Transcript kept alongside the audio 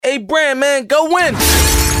DJBran, man, go win.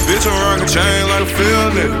 Bitch, I'm rockin' chain like a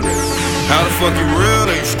field nigga. How the fuck you real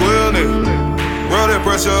nigga, squeal nigga? Roll that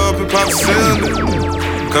pressure up and pop a cylinder.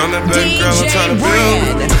 Come that baby girl, I'm tryna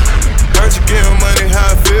build it. Heard you getting money,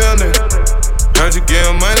 how I feel nigga. Heard you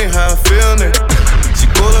getting money, how I feel nigga.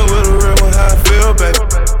 She coolin' with a real one, how I feel, baby.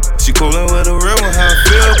 She coolin' with a real one, how I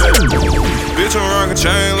feel, baby. Bitch, I'm rockin'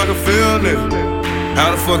 chain like a field nigga.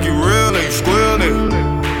 How the fuck you real nigga, squeal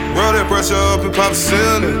nigga? Roll that pressure up and pop a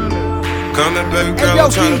cylinder. Come that baby girl,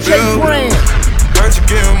 I'm tryna build it. Heard you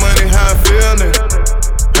getting money, how I feel nigga.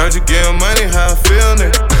 Heard you getting money, how I feel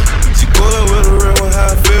nigga. She coolin' with a real one,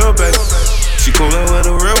 how I feel, baby. She coolin'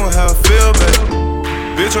 with a real one, how I feel,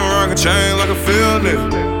 baby. Bitch, I'm rockin' chain like a field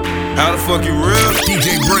nigga. How the fuck you real?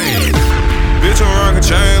 DJBran. Bitch, I'm rockin'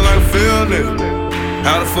 chain like a field nigga.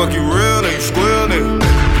 How the fuck you real nigga, squeal nigga?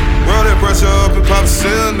 Roll that pressure up and pop a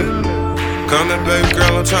cylinder. Come that baby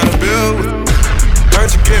girl, I'm tryna build it.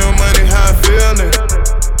 Heard you getting money, how I feel nigga.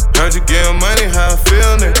 Heard you getting money, how I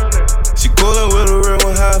feel nigga. She coolin' with a real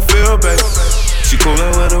one, how I feel, baby. She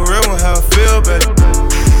coolin' with a real one, how I feel, baby.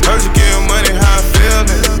 Heard you getting money, how I feel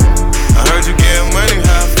nigga. I heard you getting money,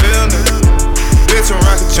 how I feel nigga. Bitch, I'm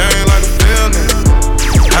rockin' chain like a field nigga.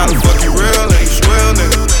 How the fuck you real and you squeal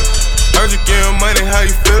nigga? Heard you getting money, how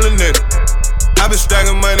you feelin' nigga? I been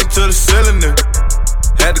stacking money to the ceiling nigga.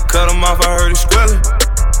 Had to cut him off, I heard he squealin'.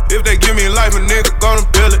 If they give me life, a nigga gon'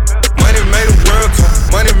 bill it. Money made the world turn,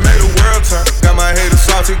 money made the world turn. Got my haters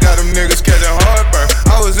salty, got them niggas catching heartburn.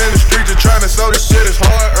 I was in the street just tryna show this shit is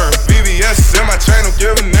hard earned. VVS is in my chain, I'm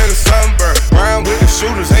giving niggas sunburn. Rhyme with the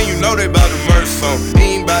shooters, and you know they bout to murder some.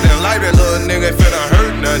 He ain't bout that life, that little nigga ain't finna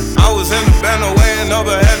hurt nothing. I was in the band, weighing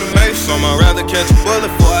over, had to make some. I'd rather catch a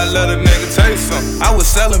bullet before I let a nigga taste some. I was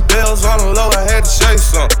selling bills on the low, I had to chase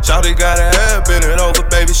some. Shawty got her head, bend it over,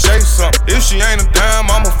 baby, shake some. If she ain't a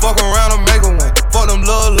dime, I'ma fuck around and make her one. Fuck them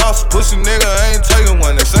little losses, pussy nigga, I ain't taking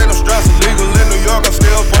one. They say them straps illegal in New York, I'm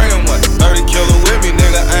still bringing one. 30 killer with me,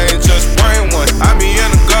 nigga, I ain't just spraying one. I be in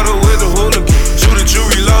the gutter with the hooligan. Shoot it, you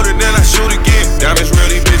reload it, then I shoot again. Diamonds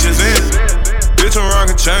really bitches in. Bitch, I'm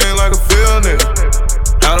rockin' chain like a field nigga.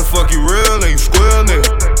 How the fuck you real and you squeal nigga?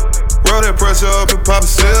 Roll that pressure up and pop a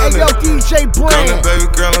cylinder. Hey yo, DJBran. Come that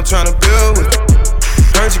baby girl, I'm tryna build it.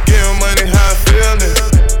 Heard you getting money, how I feel nigga.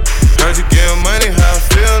 Heard you getting money, how I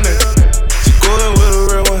feel nigga. She coolin' with a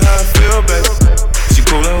real one, how I feel, baby. She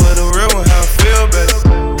coolin' with a real one, how I feel, baby.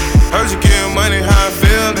 Heard you getting money, how I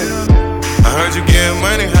feel nigga. I heard you getting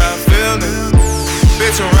money, how I feel nigga.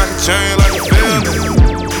 Bitch, I'm rockin' chain like a field nigga.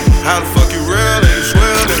 How the fuck you real and you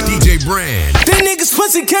swear nigga? DJBran. These niggas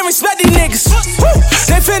pussy, can't respect these niggas. Woo.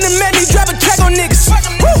 They finna make me drop a check on niggas.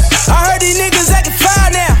 Woo. I heard these niggas acting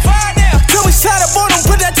fine now. Till we side up on them,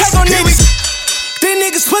 put that tag on niggas. These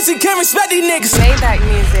niggas pussy, can't respect these niggas. Maybach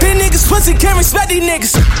music. These niggas pussy, can't respect these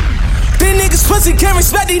niggas. These niggas pussy, can't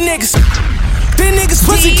respect these niggas. These niggas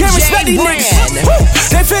pussy, can't respect these niggas. Woo.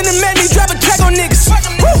 They finna make me drop a check on niggas.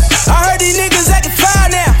 Woo. I heard these niggas acting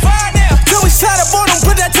fine now. Till we side up on them,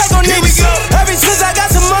 put that tag on niggas. Ever since I got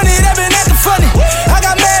some money, they been acting funny. I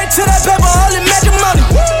got married to that paper, all in magic money.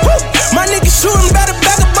 Woo. My niggas shootin' better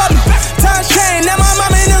back above me. Times change, now my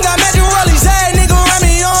mama and them got magic rollies. Hey, nigga, run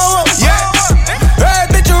me on. Hey,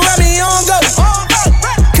 bitch, run me on go.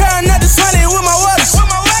 Carrying out the sunny with my waters.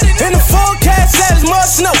 In the forecast, there's more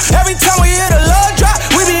snow. Every time we hit a low drop,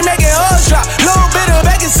 we be making hoes drop. Little bit of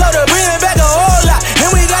baking soda, bringing back a whole lot.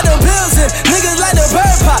 And we got the pills in, niggas like the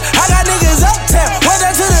bird pop. I got niggas uptown, went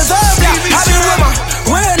down to the third block. I be with my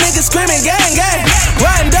real niggas screaming gang, gang.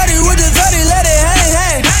 Riding dirty with the 30, let it hang,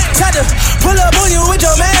 hang. Tried to pull up on you with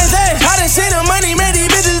your man thing. I done seen the money, made these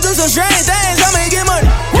bitches do some strange things. I'ma get money,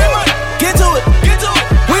 get to it,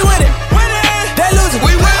 we win it, they lose it,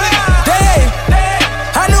 we win it, they hate it,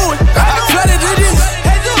 I knew it, flooded the juice,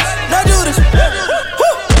 don't do this.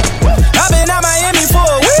 I been out Miami for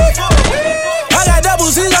a week, I got double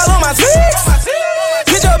C's all on my tweets.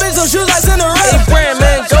 Get your bitch some shoes like Cinderella. DJBran,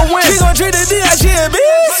 man, go win. She gon' treat the D like she a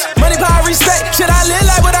bitch. Money, power, respect, shit I live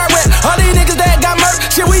like what I rap. All these niggas that got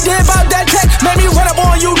murked, shit we did about that check. Made me run up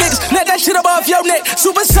on you niggas, net that shit up off your neck.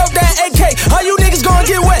 Super soak that AK, all you niggas gon'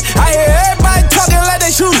 get wet. I hear everybody talking like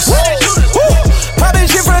they shooters. Poppin'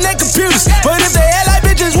 shit from their computers. But if they act like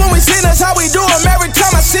bitches when we seen us, how we do 'em. Every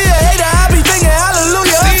time I see a hater, I be thinking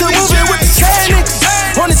hallelujah. I'm still moving with the same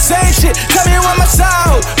niggas on the same shit. Tell me what my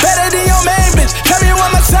side, better than your main bitch. Tell me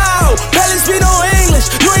what my side, barely speak no English.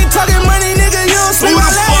 You ain't talking money, nigga, you don't speak my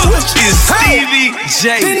language. Stevie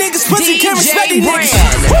J. These niggas pussy, can't respect these niggas.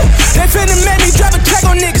 Woo. They finna make me drop a check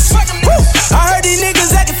on niggas. Woo. I heard these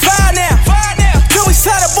niggas acting fine now. Till we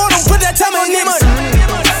side up on them, put that time on niggas.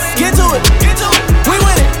 Get to it, we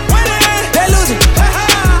win it, they lose it,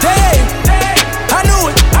 they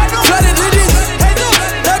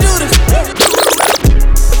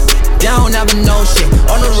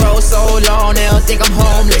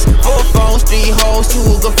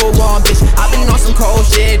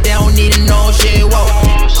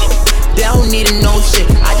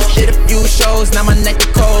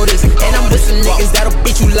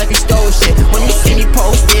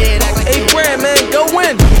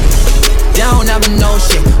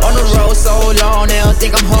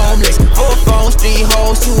think I'm homeless. 4 phones, 3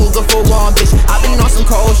 hoes, 2 good for 1 bitch. I been on some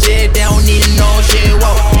cold shit, they don't need to know shit,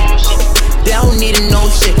 whoa. They don't need to know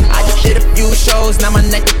shit. I just did a few shows, now my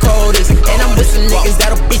neck the coldest. And I'm with some niggas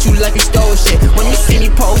that'll beat you like you stole shit. When you see me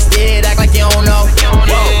posted, act like you don't know.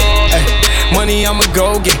 Ay, money I'ma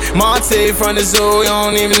go get. Monte from the zoo, you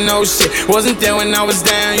don't even know shit. Wasn't there when I was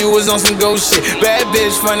down, you was on some ghost shit. Bad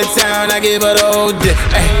bitch from the town, I give her the whole dick.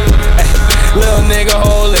 Ay, ay, little nigga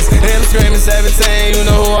holeless. And I'm screaming 17, you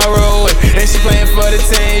know who I roll with. And she playing for the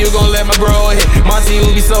team, you gon' let my bro hit. Monty, you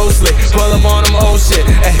be so slick, pull up on them old shit.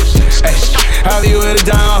 Ay, ay, how you with a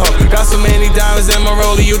down hoe? Got so many diamonds in my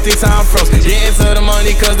roller, you think time froze. Get into the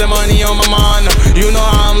money, cause the money on my mind. No. You know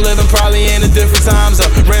how I'm living, probably in a different time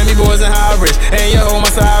zone. Remy boys and hybrids, and yo,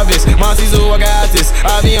 my side bitch. Monty Zoo, I got this,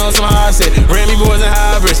 I be on some high shit. Remy boys and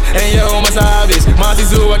hybrids, and yo, my side bitch. Monty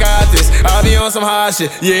Zoo, I got this, I be on some high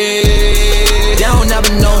shit, yeah. They don't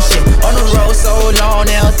never know shit. On the road so long,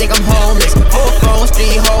 they don't think I'm homeless. 4 phones,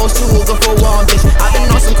 3 hoes, 2 good for 1 bitch. I been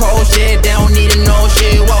on some cold shit, they don't need to know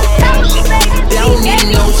shit, whoa. They don't need to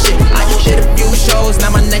know shit. I just did a few shows, now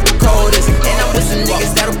my neck the coldest. And I'm with some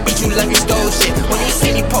niggas that'll beat you like you stole shit. When you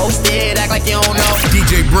see me posted, act like you don't know.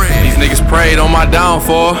 DJBran. These niggas prayed on my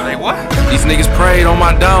downfall. These niggas prayed on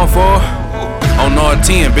my downfall. On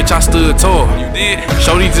R10, bitch, I stood tall. You did.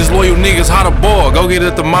 Show these disloyal niggas how to boil. Go get a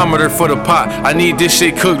thermometer for the pot. I need this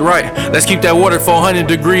shit cooked right. Let's keep that water 400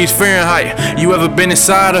 degrees Fahrenheit. You ever been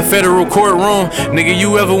inside a federal courtroom? Nigga,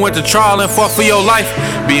 you ever went to trial and fought for your life?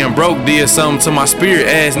 Being broke did something to my spirit.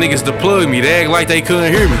 Ass niggas to plug me. They act like they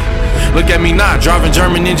couldn't hear me. Look at me now, driving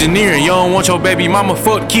German engineering. You don't want your baby mama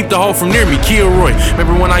fucked, keep the hoe from near me. Kilroy,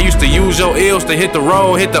 remember when I used to use your L's to hit the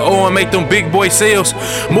road, hit the O and make them big boy sales?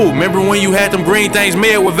 Move, remember when you had them green things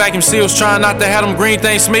mailed with vacuum seals, trying not to have them green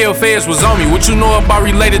things smell? Feds was on me. What you know about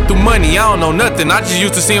related through money? I don't know nothing. I just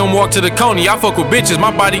used to see them walk to the Coney. I fuck with bitches,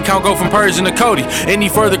 my body count go from Persian to Cody. Any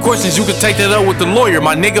further questions, you can take that up with the lawyer.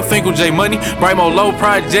 My nigga Finkel J Money, Brimo Low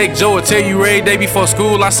Project Joe will tell you every day before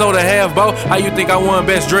school I sold a half bow. How you think I won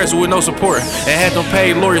best dressed with no support? And had them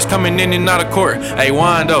paid lawyers coming in and out of court. Hey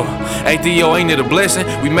Wando, hey Theo, ain't it a blessing?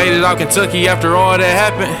 We made it out Kentucky after all that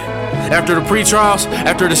happened. After the pre-trials,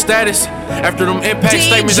 after the status, after them impact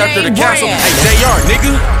statements, after the castle. Hey JR, nigga,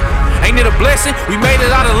 ain't it a blessing? We made it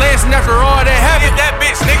out of Lansing after all that happened. That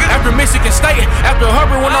bitch, nigga. After Michigan State, after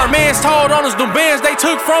Hubbard, when our mans told on us, them bands they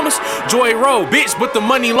took from us. Joy Road, bitch, but the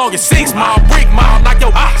money long as 6 mile, brick mile. Knock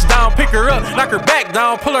your ox down, pick her up, knock her back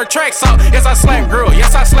down, pull her tracks out. Yes, I slap girl,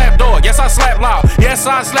 yes, I slap dog, yes, I slap loud. Yes,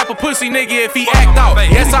 I slap a pussy nigga if he act out.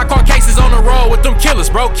 Yes, I caught cases on the road with them killers,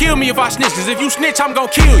 bro. Kill me if I snitch, cause if you snitch, I'm gon'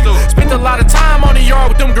 kill you. Spent a lot of time on the yard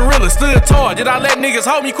with them gorillas, stood tall. Did I let niggas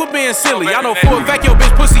hold me? Quit being silly. I know for a fact your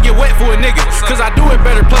bitch pussy get wet for a nigga. Cause I do it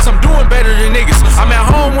better, plus I'm doing better than niggas. I'm at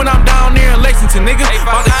home when I'm down there in Lexington, nigga.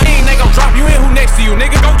 By the king, they gon' drop you in, who next to you,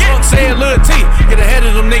 nigga? Go get him. Say it, Lil T, get ahead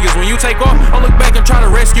of them niggas. When you take off, don't look back and try to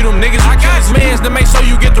rescue them niggas. I got mans to make sure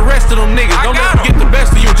you get the rest of them niggas. Don't let them get the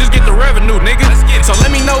best of you, just get the revenue, nigga. So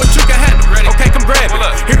let me know what you can handle. Okay, come grab it.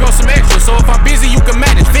 Here goes some extra, so if I'm busy, you can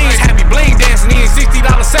manage. Fiends happy, bling dancing, eating $60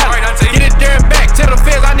 salad. Get it there and back, tell the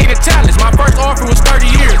feds I need a challenge. My first offer was 30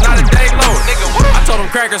 years, not a day low. I told them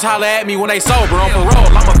crackers holla at me when they sober on parole.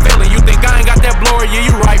 I'm a felon, you think I ain't got that blower? Yeah,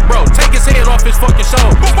 you right, bro. Take his head off his fucking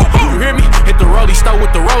shoulder. You hear me? Hit the rollie stove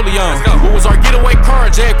with the rollie on. What was our getaway car,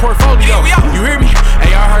 Jag portfolio? You hear me?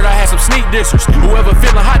 Hey, I heard I had some sneak dissers. Whoever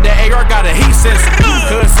feeling hot, that AR got a heat sensor.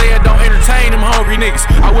 Cuz said don't entertain them hungry niggas.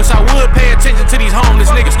 I wish I would pay attention to these homeless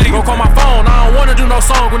niggas. Don't call my phone, I don't wanna do no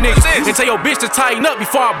song with niggas. And tell your bitch to tighten up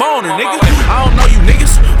before I bone her, nigga. I don't know you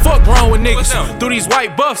niggas. Fuck wrong with niggas. Through these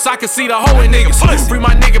white buffs, I can see the hoe in niggas. Free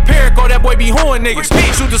my nigga Perico, that boy be hoeing niggas.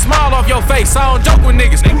 Shoot the smile off your face, I don't joke with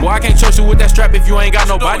niggas. Boy, I can't trust you with that strap if you ain't got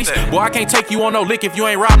no bodies. Boy, I can't take you on no lick if you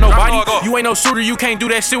ain't rob nobody. You ain't no shooter, you can't do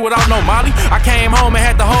that shit without no molly. I came home and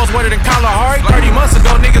had the hoes wetter than Kalahari. 30 months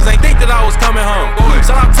ago, niggas ain't think that I was coming home.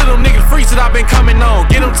 Shout out to them niggas freaks that I been coming on.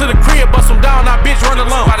 Get them to the crib, bust them down, now bitch run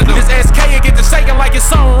alone. This SK and get to shaking like it's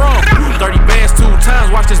something wrong. 30 bands 2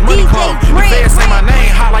 times, watch this money come. The feds say my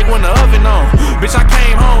name hot like when the oven on. Bitch, I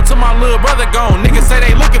came home to my little brother gone. Niggas say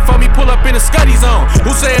they looking for me, pull up in the Scuddy zone.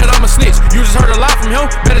 Who said I'm a snitch? You just heard a lot from him.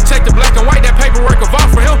 Better check the black and white, that paperwork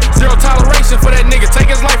evolved for him. Zero toleration for that nigga, take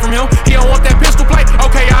his life from him. He don't want that pistol play,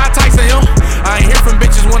 okay, I Tyson him. I ain't hear from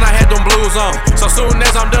bitches when I had them blues on. So soon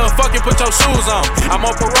as I'm done fucking, put your shoes on. I'm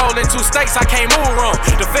on parole in 2 states, I can't move wrong.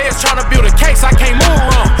 The feds tryna build a case, I can't move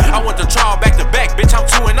wrong. I went to trial back to back, bitch, I'm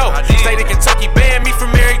 2-0. State of Kentucky banned me from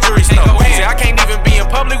Mary Jury Snow. See, I can't even be in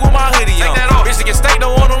public with my hoodie on. Michigan State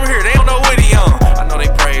don't want them here, they don't know what he on. I know they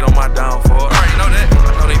prayed on my downfall. I already know that.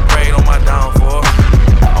 I know they prayed on my downfall.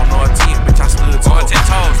 On our team, bitch, I stood tall.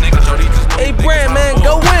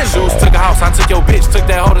 boss. I took your bitch, took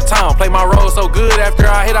that hoe to town. Play my role so good, after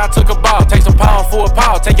I hit, I took a ball. Take some pound for a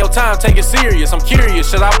pound, take your time, take it serious. I'm curious,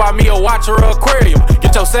 should I buy me a watch or an aquarium?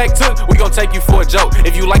 Get your sack took, we gon' take you for a joke.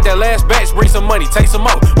 If you like that last batch, bring some money, take some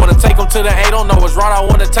more. Wanna take them to the A, don't know what's right, I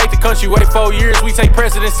wanna take the country. Wait 4 years, we take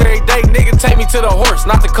precedence every day. Nigga, take me to the horse,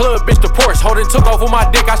 not the club, bitch, the Porsche. Holding took off with my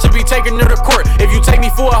dick, I should be taking her to court. If you take me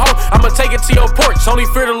for a hoe, I'ma take it to your porch. Only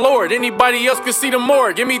fear the Lord, anybody else can see the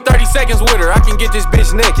more. Give me 30 seconds with her, I can get this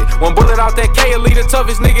bitch naked. One bullet out that K, leave the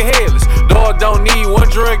toughest nigga headless. Dog don't need one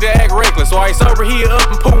drug to act reckless. So I sober he up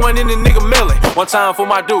and put one in the nigga melon. One time for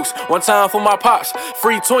my dukes, one time for my pops.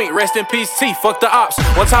 Free twink, rest in peace T, fuck the ops.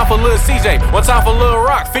 One time for Lil CJ, one time for Lil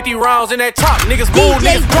Rock. 50 rounds in that top, niggas move,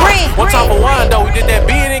 niggas drop. One time for Wando, we did that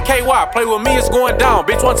being in KY. Play with me, it's going down.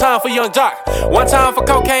 Bitch, one time for Young Jock. One time for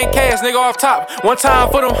cocaine cash, nigga off top. One time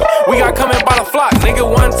for them, we got coming by the flock. Nigga,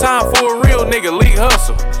 one time for a real nigga, leak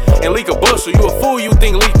hustle. And leak a bustle, you a fool, you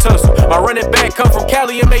think leak tussle. My running back come from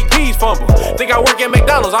Cali and make peas fumble. Think I work at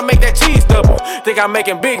McDonald's, I make that cheese double. Think I'm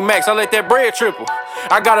making Big Macs, I let that bread triple.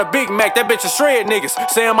 I got a Big Mac, that bitch a shred, niggas.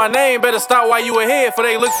 Saying my name, better stop while you ahead. For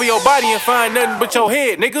they look for your body and find nothing but your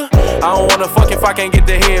head, nigga. I don't wanna fuck if I can't get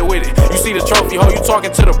the head with it. You see the trophy, ho, you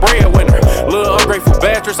talking to the breadwinner. Little ungrateful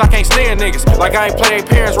bastards, I can't stand niggas. Like I ain't play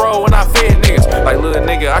parents' role when I fed niggas. Like little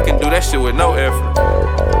nigga, I can do that shit with no effort.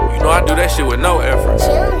 You know I do that shit with no effort.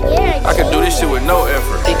 I can do this shit with no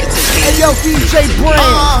effort. Hey yo, DJBran.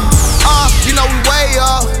 You know we way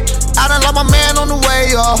up. I done lost my man on the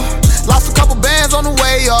way up. Lost a couple bands on the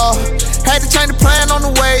way up. Had to change the plan on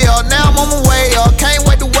the way up. Now I'm on my way up. Can't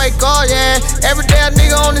wait to wake up, yeah. Every day a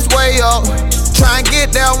nigga on his way up. Try and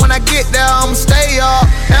get there, when I get there, I'ma stay up.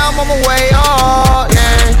 Now I'm on my way up,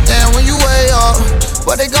 yeah. Yeah, when you way up,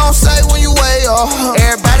 what they gon' say when you way up?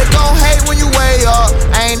 Everybody gon' hate when you way up.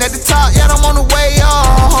 I ain't at the top yet, I'm on the way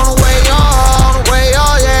up. On the way up, on the way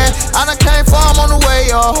up, yeah. I done came far, I'm on the way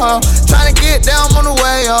up. Tryna get down, I'm on the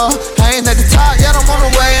way up. I ain't at the top yet, I'm on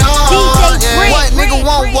the way up, yeah. What nigga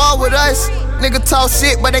want war with us? Nigga talk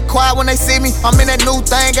shit, but they quiet when they see me. I'm in that new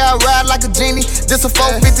thing, I ride like a genie. This a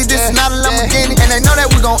 450, this is not a Lamborghini. And they know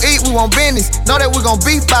that we gon' eat, we want business. Know that we gon'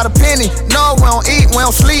 beef by the penny. No, we don't eat, we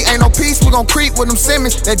don't sleep, ain't no peace, we gon' creep with them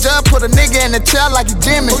Simmons. That judge put a nigga in the chair like a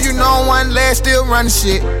Jimmy. Who you know one leg still running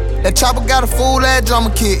shit. That chopper got a fool ass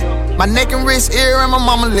drummer kit. My neck and wrist, ear, and my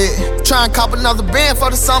mama lit. Try and cop another band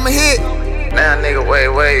for the summer hit. Now nigga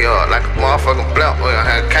way up, like a motherfucking blunt. We done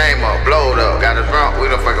had came up, blowed up. Got us drunk,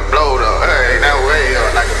 we done fucking blowed up. Hey, now way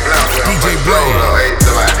up, like a blunt. We done fucking blowed up. Hey,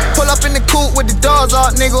 pull up in the coupe with the doors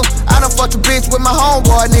out, nigga. I done fucked a bitch with my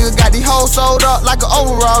homeboy, nigga. Got these hoes sold up like an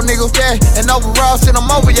overall, nigga. Yeah, and overall shit,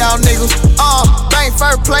 I'm over y'all niggas. Bank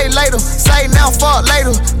first, play later. Say now, fuck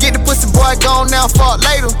later. Get the pussy boy gone now, fuck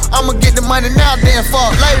later. I'ma get the money now, then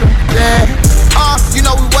fuck later. Yeah, you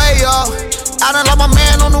know we way up. I done lost my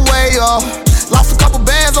man on the way up. Lost a couple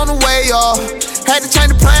bands on the way up. Had to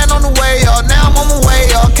change the plan on the way up. Now I'm on my way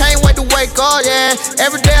up. Can't wait to wake up, yeah.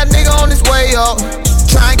 Every day a nigga on his way up.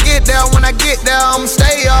 Try and get there, when I get there, I'ma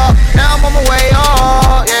stay up. Now I'm on my way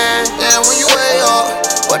up, yeah. Yeah, when you way up,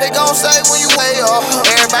 what they gon' say when you way up?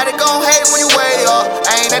 Everybody gon' hate when you way up.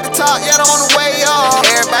 I ain't at the top yet, I'm on the way up.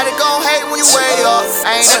 Everybody gon' hate when you way up.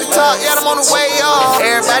 I ain't at the top yet, I'm on the way up.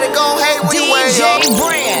 Everybody gon' hate when you way up.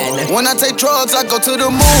 DJBran. When I take drugs, I go to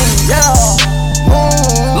the moon, yeah.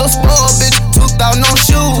 Moon. Little spoiled bitch, 2,000 on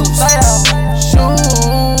shoes.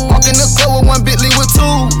 Walk in the club with one Bentley with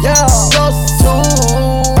two. Yeah,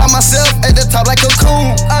 by myself at the top like a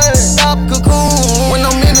cocoon. Top cocoon. When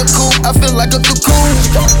I'm in the coop, I feel like a cocoon.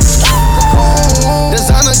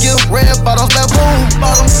 Designer gift, red bottoms, baboon.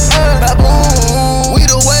 We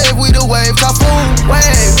the wave, typhoon.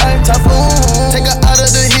 Take her out of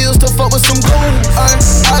the hills to fuck with some goon.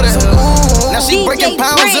 Out of here. Now she breaking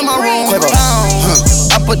pounds in my room.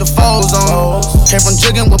 I put the foes on. Came from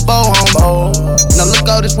jigging with bow home. Now look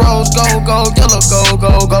all this rose, gold, yellow, gold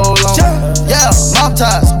on. Yeah, mob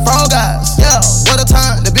ties, frog eyes. Yeah, what a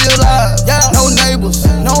time to be alive. Yeah, no neighbors,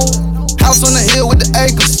 no house on the hill with the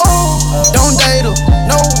acres. Don't date her,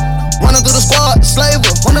 no. Running through the squad, slave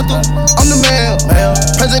her. Running through, I'm the mayor.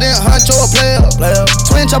 President Huncho, a player.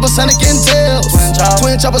 Twin chopper, Sonic and Tails.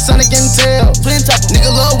 Twin chopper, Sonic and Tails. Nigga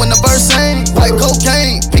love when the verse sing. Like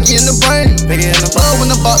cocaine, picky in the brain. Love when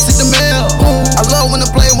the box hit the mail. I love when the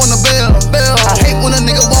player want a bell. I hate when a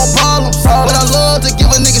nigga want problems, but I love to give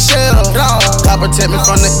a nigga shelter. God protect me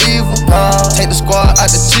from the evil. Take the squad out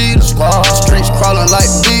the cheaters. Streets crawling like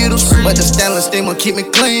beetles, but the stainless steamer keep me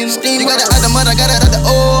clean. You got it out the mud, I got it out the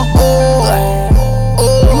oil.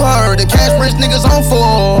 You heard the cash rich niggas on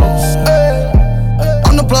force.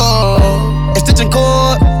 On the plug, it's stitching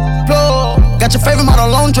cord. got your favorite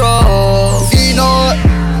model on drugs. You know it.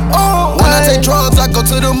 When I take drugs, I go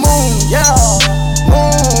to the moon. Yeah,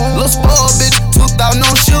 moon. Little spoiled bitch, 2,000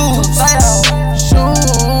 on shoes.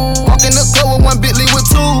 Walk in the club with one Bentley with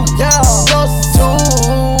two. Yeah, two.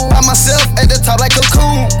 By myself at the top like a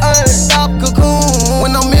cocoon. Stop cocoon.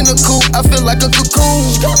 When I'm in the coop, I feel like a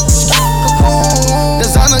cocoon.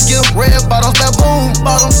 Designer gift, red bottles, baboon.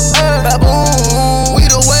 Baboon. We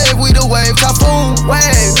the wave, typhoon.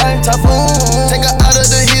 Typhoon. Take her out of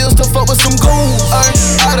the hills to fuck with some goons.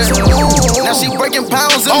 Now she breaking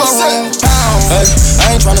pounds in my room. Hey,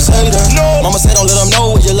 I ain't tryna say that. No. Mama said don't let them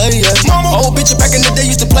know where you lay at. Old bitch back in the day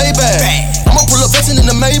used to play bad. I'ma pull up flexing in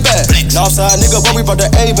the Maybach. Northside nigga, worry about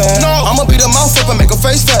the A-bag. I'ma beat her mouth up and make her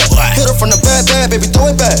face fat. Hit her from the bad, baby,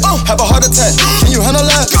 throw it back. Have a heart attack, can you handle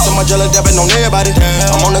that? So my jelly dabbing on everybody.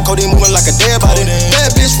 I'm on the codeine moving like a dead body.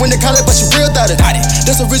 Bad bitch when they call it, but she real thotty.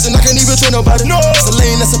 That's the reason I can't even trust nobody.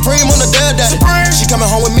 Celine, that's Supreme on the dad daddy. She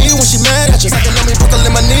coming home with me when she mad at you. Sucking on me,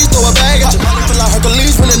 buckling my knees, throw a bag at you. Feel like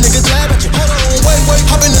Hercules when a nigga jab at you. Hold on, wait,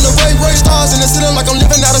 hopping in the ray, stars in the ceiling like I'm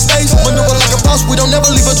living out of space. Maneuver like a boss, we don't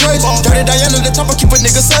never leave a trace. Dirty Diana, the top, I keep a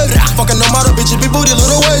nigga safe. Fucking no model, bitches be booty,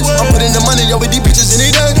 little ways. I'm putting the money, yo, with these bitches any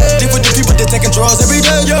day. Deep with the people that taking drugs every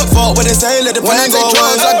day. Fuck what they say, let the when I pain go take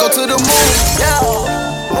drugs, away. I go to the moon. Yeah,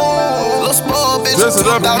 little small bitch, Dress it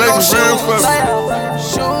up and make it real for me.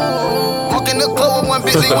 Walk in the club with one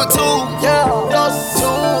Bentley with two. Yeah,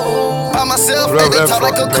 two. By myself, at the top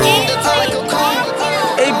like a cocoon.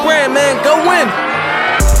 Hey, Brand, man, go win.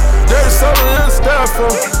 There's something in the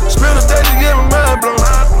styrofoam. Spend a day to get my mind blown.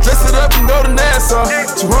 Dress it up and go to Nassau.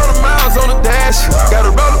 200 miles on the dash. Gotta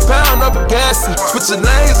roll a pound up a gas. Switch the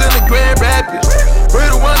lanes in the Grand Rapids. We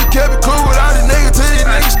the one that kept it cool with all these niggas till these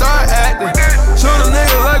niggas start acting. Shoot a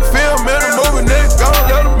nigga like film in a movie, nigga, gon'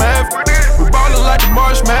 let them have it. We ballin' like the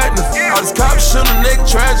March Madness. All these cops shoot a nigga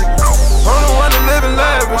tragic. I'm the one that live in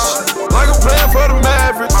lavish, like I'm playing for the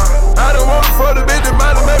Mavericks. I don't want it for the bitch that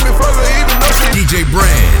might have made me fuck her even though she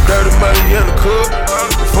DJBran. dirty money in the cook.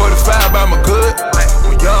 45 by my good.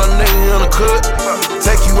 When young nigga in the cook,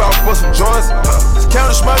 take you out for some joints.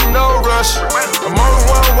 Counter money, no rush. I'm on the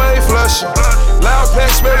one-way flush. Loud pack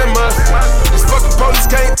smelling mustard. These fucking police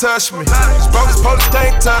can't touch me. These bogus police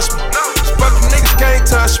can't touch me. These fucking niggas can't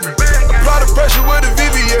touch me. Apply the pressure with the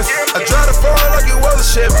VVS. I drive the phone like it was a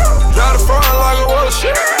shit. Drive the phone like it was a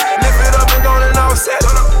shit. Lift it up and gone and all set.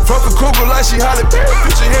 Fuck a cougar like she Holly Berry.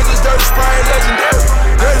 Picture here just dirty spraying legendary.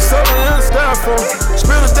 There's something in the styrofoam.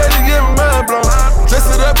 Spend a day to get my mind blown. Dress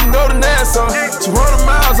it up and go to Nassau. 200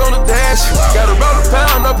 miles on the dash. Gotta roll a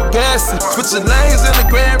pound up a gas. Switch the lanes in the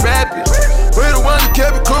Grand Rapids. We the one that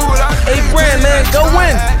kept it cool with our Hey, Brand, man, go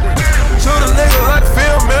win. Shoot a nigga like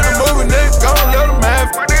film in a movie, nigga, gon' let them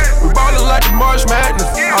have it. We ballin' like the March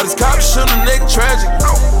Madness. All these cops shoot a nigga tragic.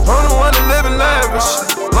 I'm the one that live in lavish,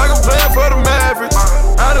 like I'm playing for the Mavericks.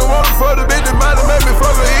 I don't want it for the bitch that might have made me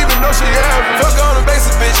fuck her even though she average. Fuck on the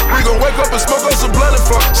basic bitch, we gon' wake up and smoke on some blunt and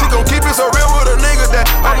fuck. She gon' keep it so real with a nigga that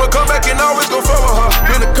I'ma come back and always gon' fuck with her.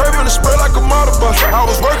 Been the curve and the spray like a motor bus. I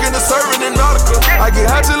was working and serving in Nautica. I get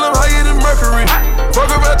high till I'm higher than Mercury.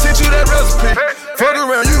 Fuck around, teach you that recipe. Fuck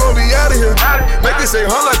around, you gon' be out of here. Make it say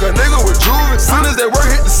huh like a nigga with juvie. Soon as that work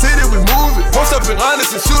hit the city, we move it. Post up in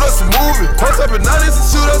honest and shoot us a movie. Post up in honest and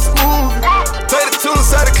shoot us a movie. Take it to the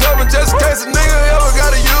side of the club and just in case a nigga ever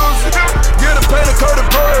gotta use it. Get a paint, a coat, and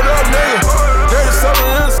pour it up, nigga. There's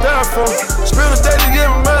something in the styrofoam. Spend a day to get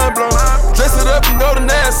my mind blown. Dress it up and go to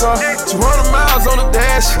Nassau. 200 miles on the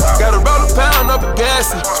dash. Gotta roll a pound up a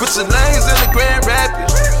gas. Switch the lanes in the Grand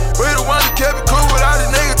Rapids. We the one that kept it cool with all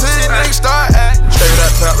these niggas till these niggas start acting. Scrape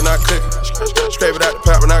it out the pot when I cook it. Scrape it out the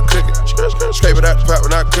pot when I cook it. Scrape it out the pot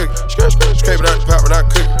when I cook it. Scrape it out the pot when I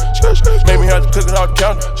cook it. Make me have to cook it out the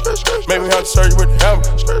counter. Make me have to serve you with the hammer.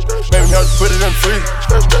 Make me have to put it in the freezer.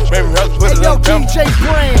 Make me have to put it in the hammer.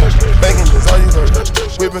 DJBran. Bacon is all you heard.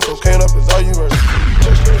 Whipping cocaine up is all you heard.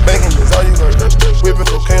 Bacon is all you heard. Whipping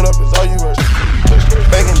cocaine up is all you heard.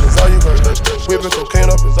 Bacon is all you heard. Whipping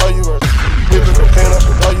cocaine up is all you heard. Whipping cocaine up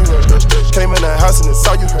is all you heard. Came in that house and it's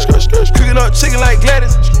all you heard. Cooking up chicken like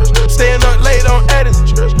Gladys. Staying up late on Addis.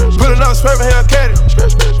 Pulling up sperm hair caddy.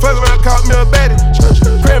 Fuck around, caught me a baddie.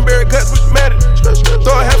 Cranberry guts with the matty.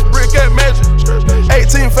 Throw a half a brick at Magic.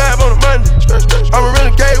 18.5 on a Monday. I'm a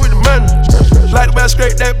renegade with the money. Like the best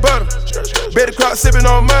scrape that butter. Betty Croc sipping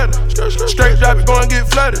on murder. Straight drop it, go and get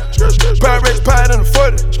flooded. Pirates pie in the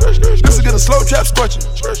 40. This is get a slow trap scorching.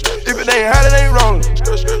 If it ain't hot, it ain't rolling.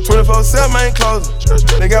 24/7, I ain't closing.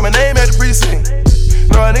 They got my name at the precinct.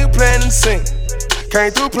 No, a nigga playing in the scene. Came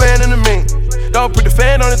through playing in the mean. Don't put the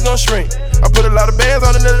fan on, it's gon' shrink. I put a lot of bands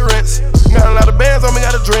on it, let it rinse. Got a lot of bands on me,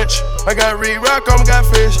 got a drench. I got Reed Rock on me, got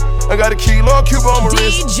fish. I got a kilo of Cuba on my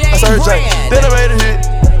wrist. I started Jack, then I made a hit.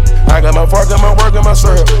 I got my fork, got my work, and my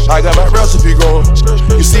syrup. I got my recipe going.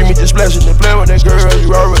 You see me just splashing and playing with that girl,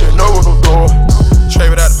 you already know what I'm doing.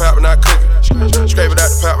 Scrape it out the pot when I cook it. Scrape it out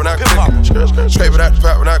the pot when I cook it. Scrape it out the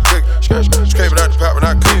pot when I cook it. Scrape it out the pot when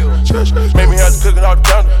I cook it. Make me have to cook it all the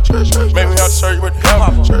counter. Make me have to serve you with the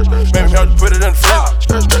hammer. Make me have to put it in the fridge.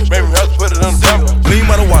 Make me have to put it in the dumper. Lean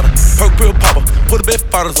by the water, perk pill popper. Put a bit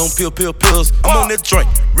fathers on pills. I'm on that joint,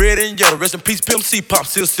 red and yellow. Rest in peace, Pimp C, pop,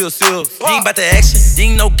 seal. You ain't about the action,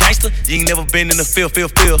 you ain't no gangster. You ain't never been in the field.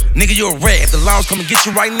 Nigga, you a rat. If the laws come and get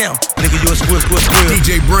you right now, nigga, you a squirrel.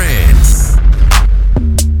 DJBran.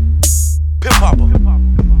 Pill popper.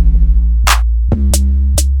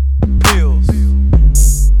 Pills.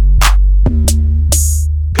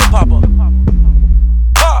 Pill popper.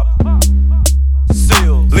 Pop.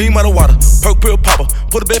 Seal. Lean by the water, perk pill popper.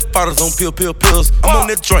 Put a bit fathers on pills. I'm on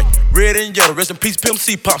that joint, red and yellow. Rest in peace, Pimp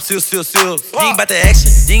C, pop, seal. You ain't about the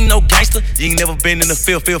action, you ain't no gangster. You ain't never been in the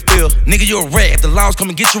field. Nigga, you a rat. If the laws come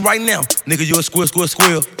and get you right now, nigga, you a squirrel.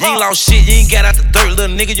 You ain't lost shit, you ain't got out the dirt,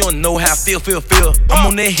 little nigga. You don't know how I feel. I'm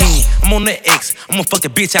on that hen, I'm on that X. I'ma fuck a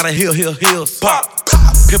bitch out of hills. Pop,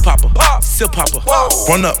 pill popper, seal popper,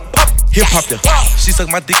 run up. Hip hop there. She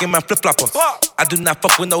suck my dick in my flip flopper. I do not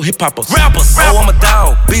fuck with no hip hoppers. Rappers. Oh, I'm a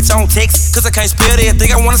dog. Bitch, I don't text, cause I can't spell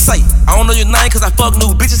everything I wanna say. I don't know your name, cause I fuck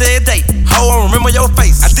new bitches every day. Ho, I remember your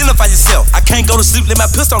face. Identify yourself. I can't go to sleep, let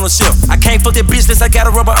my pistol on the shelf. I can't fuck that bitch unless I got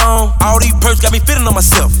a rubber on. All these perks got me fitting on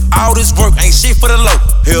myself. All this work ain't shit for the low.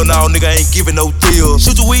 Hell no, nigga, I ain't giving no deals.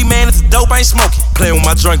 Shoot your weed, man, it's dope, I ain't smoking. Playing with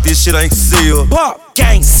my drink, this shit ain't sealed. Pop.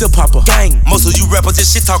 Gang, seal popper, gang. Most of you rappers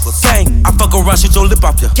just shit talkers, gang. I fuck around, shoot your lip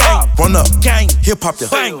off ya, gang. Run up, gang, hip hop ya,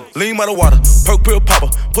 bang. Lean by the water, perk pill popper.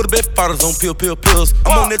 Put a bit fathers on pills.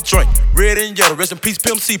 I'm on that joint, red and yellow. Rest in peace,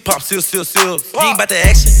 Pimp C, pop, seal. You ain't about the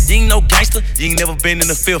action, you ain't no gangster. You ain't never been in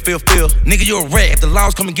the field. Nigga, you a rat. If the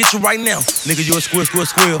laws come and get you right now, nigga, you a squirrel. You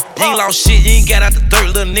ain't lost shit, you ain't got out the dirt,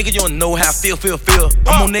 little nigga. You don't know how I feel.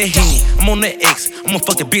 I'm on that hen, I'm on that X. I'ma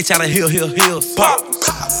fuck a bitch out of hills. Pop,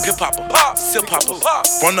 pill popper, seal popper.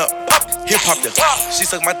 Run up, hip hop there. She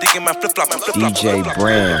suck my dick in my flip flop.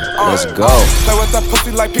 DJBran, let's go. Play with that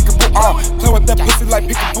pussy like peekaboo, Play with that pussy like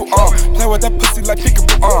peekaboo, Play with that pussy like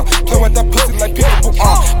peekaboo, Play with that pussy like peekaboo,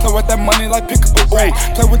 Play with that money like peekaboo, Play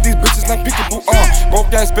with these bitches like peekaboo,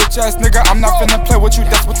 Broke ass bitch ass nigga, I'm not finna play with you.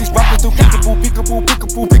 That's what these rappers do. Peekaboo, peekaboo,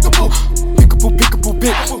 peekaboo, peekaboo, peekaboo, peekaboo,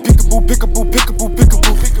 peekaboo, peekaboo, peekaboo, peekaboo, peekaboo,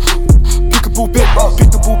 peekaboo,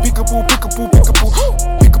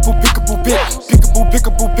 peekaboo, peekaboo,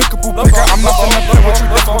 peekaboo, peekaboo, nigga, I'm not finna play with you.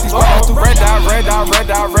 That's what these rappers do. Red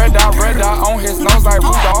dot on his nose like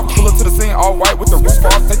Rudolph. Pull up to the scene all white with the roof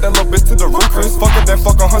off. Take that little bitch to the roof. Fuck it, then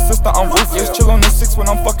fuck on her sister, I'm ruthless. Chill on the 6 when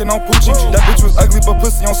I'm fucking on Poochie. That bitch was ugly but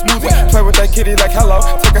pussy on smoothie. Play with that kitty like hello.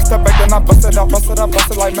 Take a step back then I bust it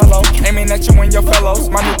like mellow. Aiming at you and your fellows.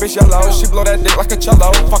 My new bitch yellow. She blow that dick like a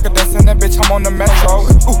cello. Fuck a dancing that bitch, I'm on the metro.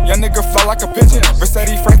 Ooh, young nigga fly like a pigeon.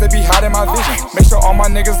 Versace friends, they be hiding my vision. Make sure all my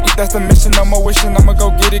niggas eat, that's the mission. No more wishing, I'ma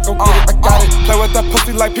go get it, I got it. Play with that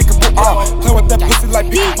pussy like peekaboo, Play with that pussy like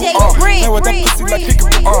peekaboo, Play with that pussy like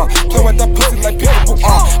peekaboo, Play with that pussy like peekaboo,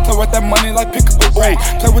 Play with that money like peekaboo, Play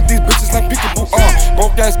with these bitches like peekaboo,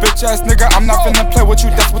 Broke ass bitch ass nigga, I'm not finna play with you.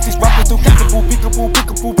 That's what these rappers do. Peekaboo, peekaboo,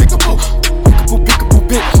 peekaboo, peekaboo, peekaboo, peekaboo,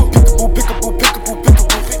 peekaboo, peekaboo, peekaboo, peekaboo,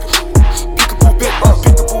 peekaboo, peekaboo,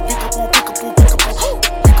 peekaboo, peekaboo,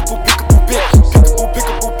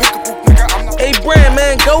 Hey, Brand,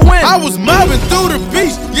 man, go in. I was mobbing through the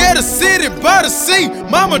beach, yeah, the city by the sea.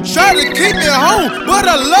 Mama tried to keep me home, but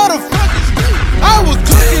I love the fucking street. I was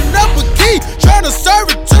cooking up a key, trying to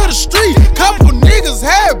serve it to the street. Couple niggas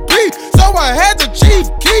had beef, so I had the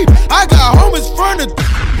chief keep. I got homies from the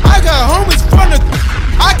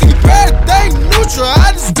I keep everything neutral.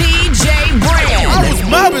 I just DJBran. I was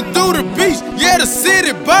mobbing through the beach, yeah, the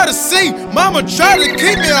city by the sea. Mama tried to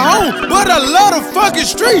keep me home, but I love the fucking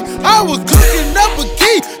street. I was cooking up a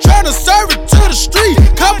key, trying to serve it to the street.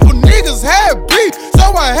 Couple niggas had beef,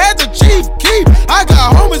 so I had the chief keep. I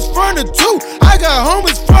got homies from the 2, I got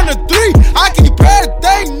homies from the 3. I keep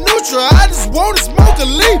everything neutral, I just wanna smoke a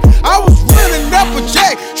leaf. I was running up a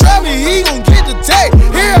jack, try me, he gon' get the tag.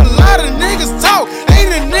 Hear a lot of niggas talk,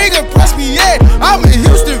 ain't a nigga press me yet. I'm in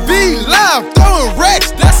Houston V live, throwing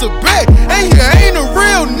racks, that's a bet. And you ain't a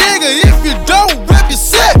real nigga if you don't rep your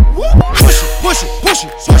set. Push it, push it, push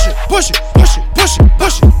it, push it, push it, push it, push it,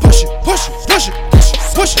 push it, push it, push it, push it,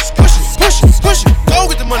 push it, push it, push it,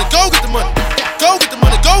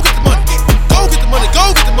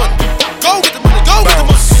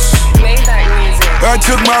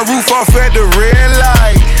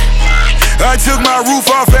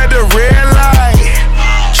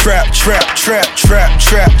 Trap, trap, trap,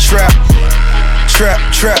 trap, trap. Trap,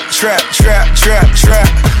 trap, trap, trap, trap, trap.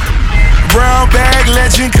 Brown bag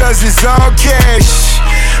legend cause it's all cash.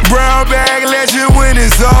 Brown bag legend when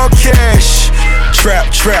it's all cash. Trap,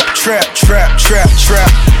 trap, trap, trap, trap, trap.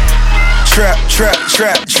 Trap, trap,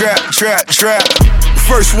 trap, trap, trap, trap.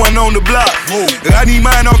 First one on the block. I need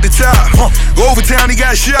mine off the top. Overtown he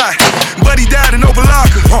got shot, but he died in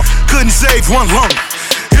Opa-locka. Couldn't save one lung.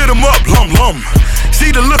 Hit him up, lum lum. See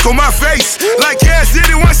the look on my face, like Cass did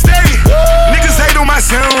in one state. Niggas hate on my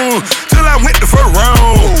sound, till I went the first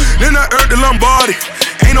round. Then I earned the Lombardi.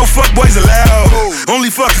 Ain't no fuckboys allowed. Only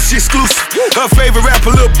fuckers shit exclusive. Her favorite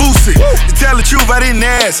rapper, Lil Boosie. To tell the truth, I didn't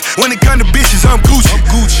ask. When it come to bitches, I'm Gucci.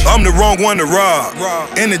 I'm the wrong one to rob.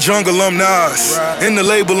 In the jungle, I'm Nas. In the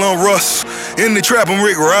label, I'm Russ. In the trap, I'm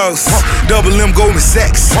Rick Ross. Double M Goldman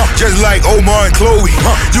Sachs. Just like Omar and Chloe.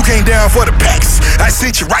 You came down for the packs. I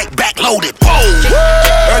sent you right back loaded.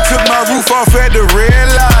 I took my roof off at the red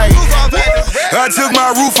light. I took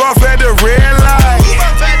my roof off at the red light.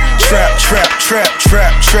 Trap, trap, trap,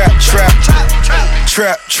 trap, trap, trap.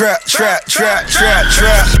 Trap, trap, trap, trap, trap,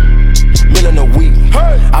 trap. Million a week.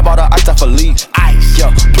 I bought her ice off a leak.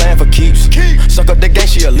 Yeah, playing for keeps. Suck up the game,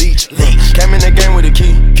 she a leech. Came in the game with a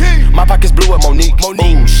key. My pockets blue at Monique. Ooh,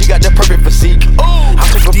 she got the perfect physique. I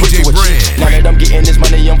took a bitch to a cheek. Now that I'm getting this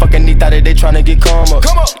money, I'm fucking neat. Thought that they tryna get calmer.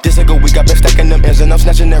 This a good week, I been stacking them ends and I'm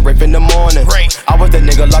snatching that rape in the morning. I was the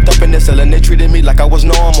nigga locked up in the cell and they treated me like I was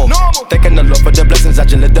normal. Thanking the Lord for the blessings, I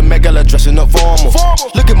just let the megala dressing up formal.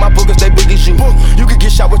 Look at my boogers, they big as you. You could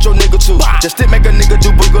get shot with your nigga too. Just to make a nigga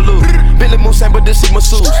do boogaloo. Billy Moon, same but this is my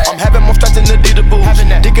suits. I'm having more strength than the Dita boots.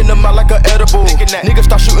 Dicking them out like an edible. Niggas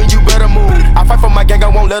start shooting, you better move. I fight for my gang, I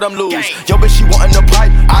won't let them lose. Yo, bitch, she wantin' the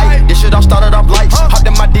pipe. This shit all started off lights. Hopped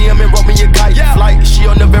in my DM and wrote me a kite. Flight, she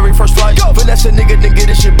on the very first flight. Finesse a nigga, then get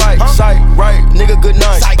this shit bite. Sight, right, nigga, good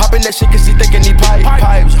night. Poppin' that shit cause he thinking he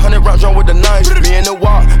pipes. 100 rounds drawn with a knife. Me and the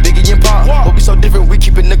walk, Biggie and Pop. But we so different, we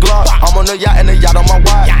keepin' the Glock. I'm on the yacht and the yacht on my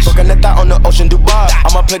watch. Fucking that thought on the ocean, Dubai.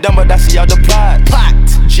 I'ma play dumb, but I see all the plot.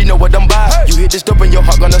 She know what I'm by. You hit this dope and your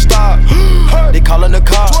heart gonna stop. They callin' the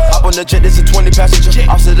car. Up on the jet, this a 20 passenger.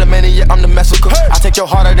 Officer the maniac, I'm the massacre. I take your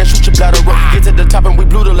heart out and shoot your bladder up. Get to the top and we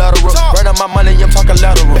blew the lateral. Run out my money, I'm talking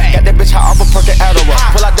lateral. Got that bitch high off a perk and Adderall.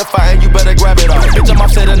 Pull out the fire and you better grab it off. Bitch, I'm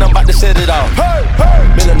offset and I'm about to set it off.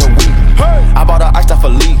 Million a week. I bought her ice off a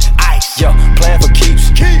leech. Yeah, playing for keeps.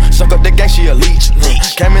 Suck up the gang, she a leech.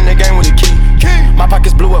 Came in the game with a key. My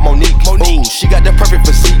pockets blue at Monique. Ooh, she got the perfect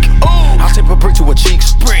physique. I'll tip a brick to her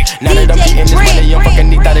cheeks. Now that I'm getting this money, I'm fucking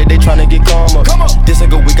neat. Thought that they tryna get calmer. This a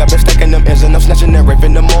good week, I been stacking them ends and I'm snatching that rape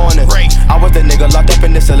in the morning. I was the nigga locked up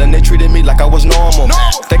in the cell and they treated me like I was normal.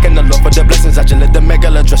 Thanking the Lord for the blessings, I just let the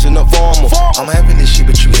megala dressing up formal. I'm having this shit,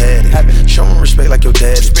 but you had it. Show me respect like your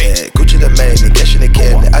daddy bad. Gucci the magnet, cash in the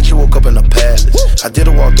cabinet. I just woke up in a palace. I did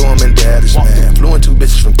a walk through them in Dallas, man. Flew in 2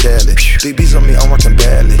 bitches from Cali. Big B's on me, I'm working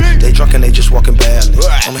badly. They drunk and they just walking badly.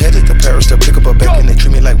 I'm headed to Paris to pick up a bacon. They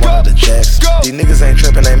treat me like one of the Jacksons. These niggas ain't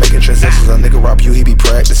tripping, ain't making transactions. A nigga rob you, he be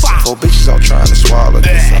practicing. 4 bitches all trying to swallow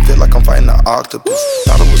this. I feel like I'm fighting an octopus.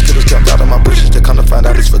 Thought it was killers jumped out of my britches. To come to find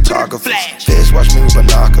out it's photographers. Feds watch me with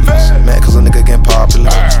binoculars. Mad cause a nigga getting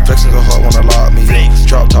popular. Flexing the heart wanna lock me up.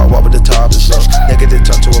 Drop top, walk with the top is up. Negative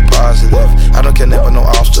turn to a positive. I don't care never no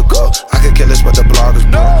obstacle. I could care less about the bloggers,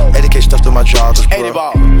 bro. 80K stuff to my joggers, bro. 80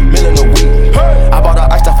 ball, million a week. I bought her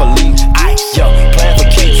ice off a leech. Yeah, playing for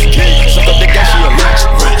keeps. Suck up the gang, she a leech.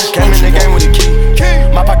 Came in the game with a key.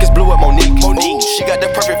 My pockets blue at Monique. Ooh, she got the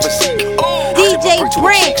perfect physique.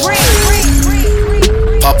 DJBran.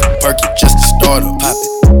 Pop a perky just to start up.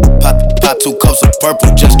 Pop it. Pop 2 cups of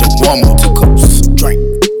purple just to warm up. 2 cups, drink.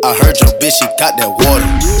 I heard your bitch, she got that water.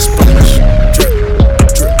 Splash, drip,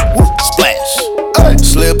 drip, splash.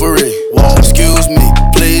 Slippery, excuse me,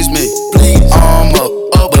 please me. Arm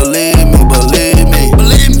up, believe me.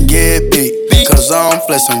 Get beat, cause I'm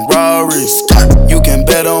flexing Rarries. You can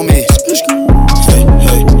bet on me.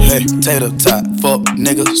 Hey, tater tot, fuck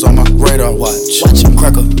niggas on my radar watch.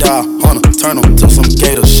 Crack a dial on her, turn them to some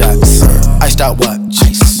gator shots. Iced out watch,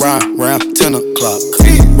 ride round 10 o'clock.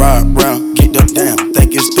 Ride round, get them down,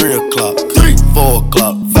 think it's 3 o'clock. 4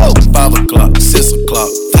 o'clock, 5 o'clock, 6 o'clock.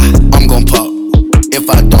 I'm gon' pop. If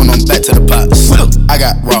I don't, I'm back to the pots. I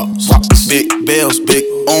got rocks, big bells, big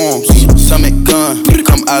arms, stomach gun.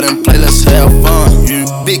 Come out and play, let's have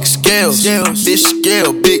fun. Big scales, fish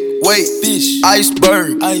scale, big weight, fish,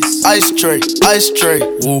 iceberg, ice tray.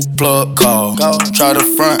 Woo, plug call. Try the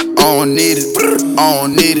front, I don't need it.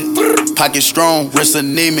 pocket strong, wrist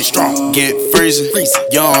anemic, strong, get freezing.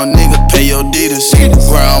 Young nigga, pay your deeders.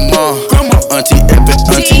 Grandma, Auntie Epic,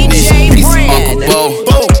 Auntie Niece, Uncle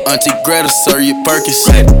Bo, Auntie Greta, serve your Perkins.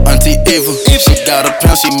 Auntie Eva, she got a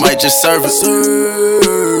pound, she might just serve it.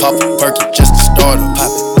 Pop a perky, just to start her.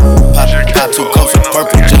 Pop 2 cups of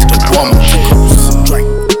purple, just to warm her.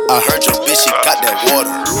 I heard your bitch, she got that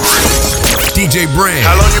water. DJBran.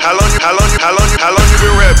 How long you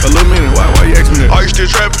been rapping? A little minute. Why you asking me that? Are you still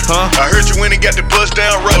trapping? Huh? I heard you went and got the bust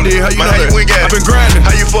down rolling. How you know how that? you went got I've it? been grinding.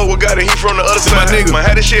 How you fuck with got it? He from the other My side. nigga.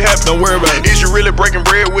 How this shit happen? Don't worry about it. Is you really breaking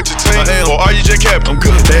bread with your team? I am. Or are you just capping? I'm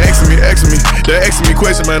good. They asking me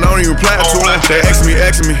questions, man. I don't even reply to them. They asking me.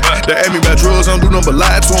 They ask me about drugs, I don't do nothing but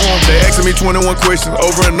lie to them. They asking me 21 questions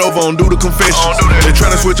over and over, on do the confessions. They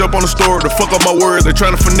tryna switch up on the story, to fuck up my words. They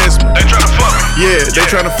tryna finesse me. They tryna fuck me. Yeah, they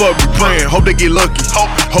tryna fuck me. Praying, hope they get lucky.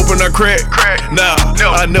 Hoping I crack. Nah,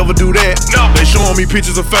 I never do that. They showing me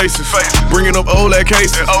pictures of faces, bringing up old ass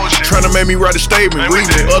cases, trying to make me write a statement,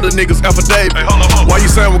 reading other niggas' affidavit. Why you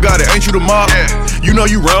saying we got it? Ain't you the mob? You know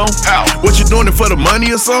you wrong. What you doing it for the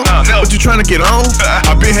money or something? What you trying to get on?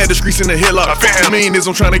 I been had the streets in the headlock. Fuck you mean is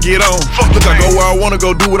I'm trying to get on. Look, I go where I wanna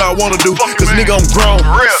go, do what I wanna do. Cause nigga, I'm grown.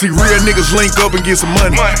 See, real niggas link up and get some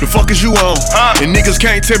money. The fuck is you on? And niggas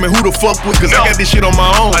can't tell me who the fuck with, cause I got this shit on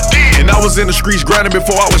my own. And I was in the streets grinding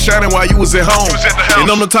before I was shining while you was at home. And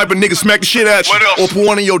I'm the type of nigga smack the shit out you or put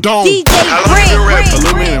one in your dome. How long you been rapping? A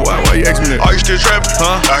little minute. Why you asking me that? Are you still trapping?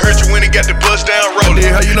 Huh? I heard you went and got the bust down rolling.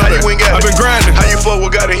 How you know that? I've been grinding. How you fuck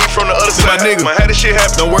with got it? He from the other side. My nigga. How this shit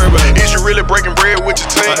happen? Don't worry about it. Is you really breaking bread with your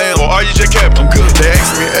team? I am. Or are you just capping? I'm good. They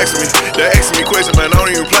asking me questions, man. I don't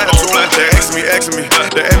even reply to them. They asking me.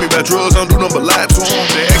 They ask me about drugs, I don't do nothing but lie to them.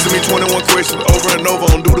 They asking me 21 questions over and over,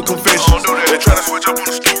 on do the confessions. They tryna switch up on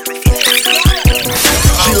the story.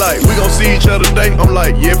 She like, we gon' see each other today. I'm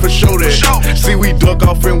like, yeah, for sure that. See, we duck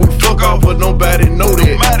off and we fuck off, but nobody know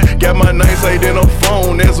that. Got my name saved in her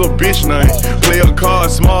phone, that's a bitch name. Play a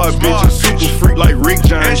card, smart bitch, a super freak like Rick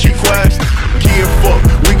James. She quiet, kid fuck,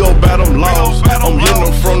 we go bat them laws. I'm hitting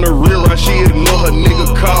her from the rear, right? She ignore her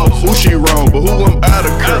nigga calls. Who she wrong, but who I'm out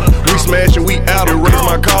of girl. We smashing, we out of raise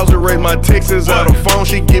my calls, erase my texts out of phone.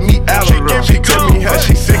 She get me out of her. She tell me how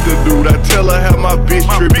she sick of dude. I tell her how my bitch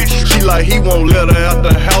trippin'. She like, he won't let her out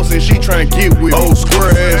the house and she tryna get with old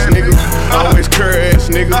square ass nigga, always cur ass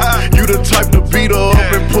nigga. You the type to beat her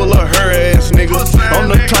up and pull her ass nigga. I'm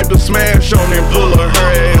the type to smash on and pull her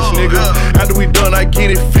ass nigga. After we done, I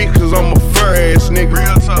get it fixed cause I'm a fur ass nigga.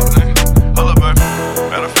 Real talk, man. Hold up, man.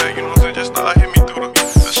 Matter of fact, you know what I'm saying? Just hit me through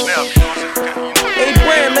the snap, you know what I'm saying? Hey,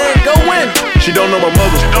 Brand, man, go win. She don't know my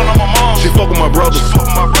mother. She don't know my mom. She fuck with my brothers.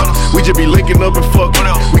 We just be linking up and fucking.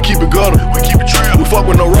 We keep it gutter. We keep it trill. We fuck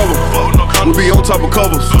with no rubber. We be on top of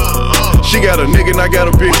covers. She got a nigga and I got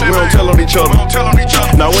a bitch. We don't tell on each other.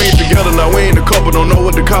 Now we ain't together. Now we ain't a couple. Don't know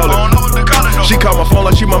what to call it. She call my phone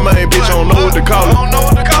like she my main bitch. I don't know what to call it.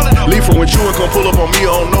 Leave from when you and come pull up on me. I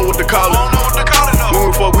don't know what to call it. When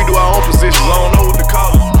we fuck, we do our own positions. I don't know what to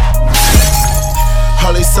call it.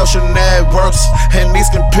 All these social networks and these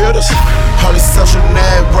computers. All these social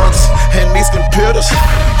networks and these computers.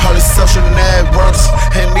 All these social networks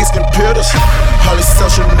and these computers. All these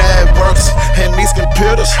social networks and these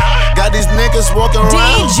computers. Got these niggas walking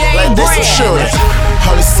around like they some shooters.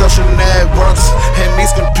 All these social networks and these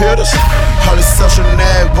computers. All these social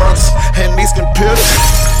networks and these computers.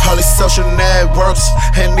 All these social networks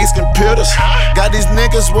and these computers. Got these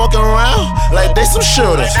niggas walking around like they some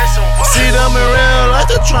shooters. See them in real life,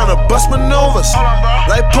 they tryna bust maneuvers.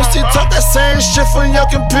 Like pussy talk that same shit from your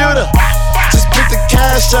computer. Just pick the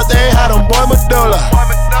cash up, they had them boy Medulla.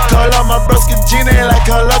 Call out my broski Genie like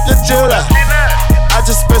call up the jeweler. I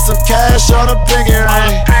just spent some cash on a pinky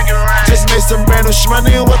ring. Just made some brand new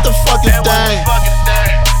shmoney, what the fuck is that?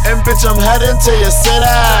 And bitch, I'm heading to your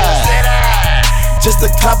city. Just to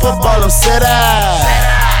cop up all them cities.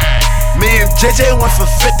 Me and JJ went for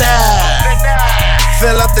 50.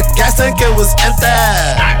 Fill up the gas tank, it was empty.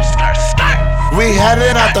 We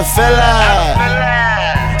headed out the villa.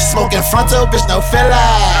 Smoking frontal, bitch, no filler.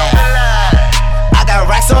 I got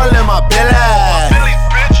racks all in my belly.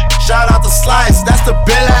 Shout out to Slice, that's the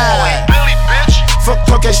billy. Fuck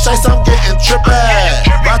cocaine shites, I'm getting trippy.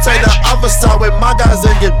 Rotate the other side with my guys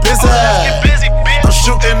and get busy. I'm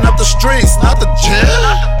shooting up the streets, not the gym.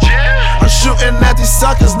 I'm shooting at these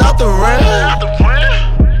suckers, not the rim.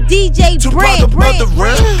 DJBran. The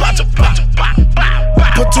rim.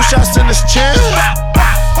 Put 2 shots in his chin.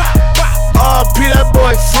 RP that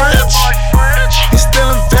boy French. He's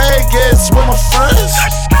still in Vegas with my friends.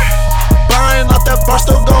 Buying out that bar,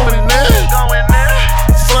 still going in.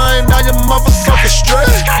 Flying down your motherfucking strip.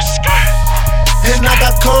 And I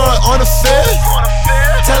got cord on the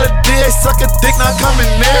they suck a dick, not coming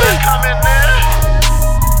in.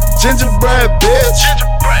 Gingerbread bitch.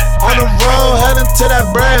 On the road, heading to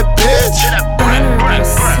that bread bitch. Brand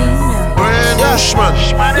new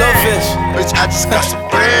shmoney. Lil' Fish. Bitch, I just got some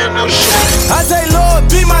brand new shit. I say, Lord,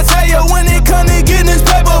 be my savior when it come to getting this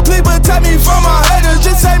paper. Please protect me from my haters.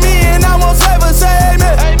 Just say me and I won't save her. Say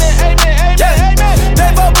amen.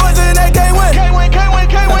 They fuck boys and they can't win.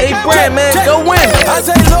 Hey, Brand, man, go win. I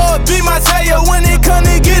say, Lord, be my savior when it come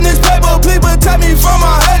to getting this paper. Please protect me from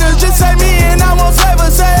my haters. Just say me and I won't save her.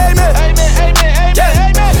 Say amen.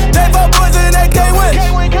 They fuck boys and they can't win.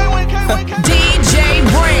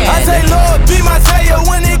 DJBran. I say, Lord, be my savior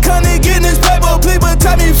when it come to getting this paper. Please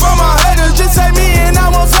protect me from my haters. Just say me and I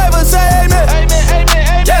won't save her. Say amen.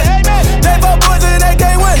 They fuck boys and they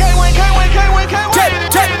can't win.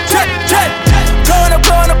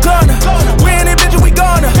 Gonna. We in it, bitch, we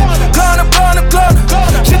gonna. Gonna.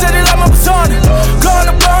 She said it like my persona.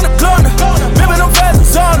 Gonna. Rippin' them fast and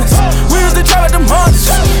saunas. We used to trap at them hunters.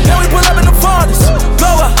 Then we pull up in the furnace. Go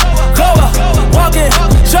up. Walk in,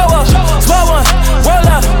 show up. Slow one, roll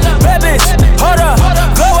up. Bad bitch, hold up.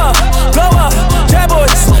 Go up. Jab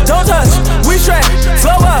boys, don't touch. We straight.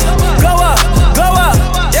 Slow up. Go up.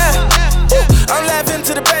 Yeah. I'm laughing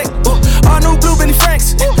to the bank. All new blue Benny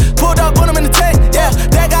Franks. Pulled up on him in the tank. Yeah.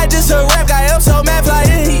 That guy just a rap guy. I'm so mad fly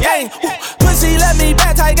in, he ain't. Pussy let me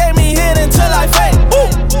back tight, gave me hit until I fake.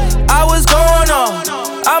 I was going on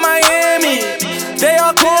Miami. They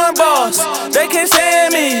all cornballs, they can't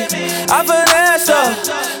stand me. I finesse up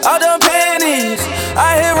all them pennies.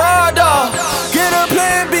 I hit raw dog, get a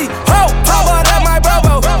plan B. Ho, about that my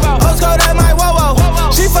bro. Postcode that my whoa.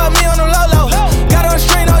 She fuck me on the low. Got on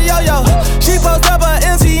string on yo-yo. She post up a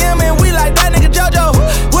NCM and we like that nigga JoJo.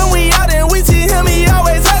 When we out and we see him, he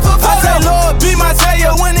always ask for photo. I say, Lord, be my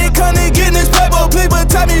savior when it come to getting this paper. Please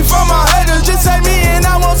protect me from my haters. Just say me and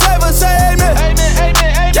I won't save her. Say amen.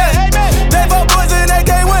 They fuck boys and they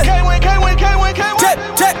can't win.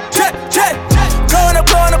 Check. Gonna.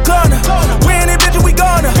 We in it, bitch, we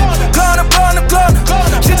gonna. Gonna.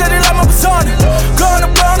 She said it like my persona. Gonna.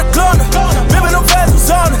 Rippin' them fast and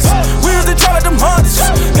saunas. We used to trap at them hunters.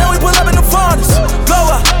 Then we pull up in the furnace.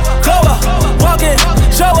 Go up. Walk in,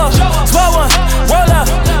 show up. Slow one, roll up.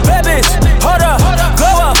 Bad bitch, hold up.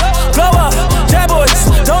 Go up. Jab boys,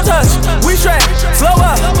 don't touch. We straight. Slow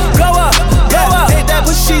up. Ain't that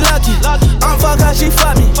pussy lucky? I'm fuck her, she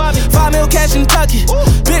fuck me. 5 mil cash in Kentucky.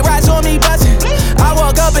 Big rocks on me bustin'. I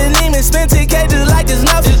walk up in demons, spend 10K just like it's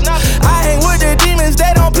nothing. I hang with the demons,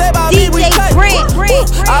 they don't play by me, we cut.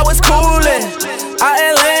 I was coolin' out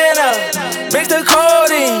Atlanta, mixed the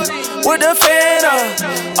codeine with the Fanta,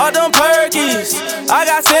 all them perkies. I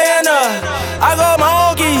got Santa, I go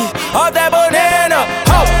monkey, off that banana.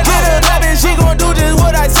 Ho, get a lap and she gon' do just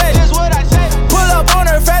what I say. Pull up on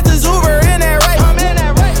her fast as Uber in that race.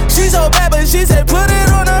 She so bad, but she said put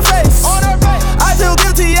it on her face. I feel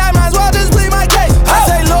guilty, I might as well just plead my case. I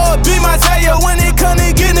say, Lord, be my savior when it come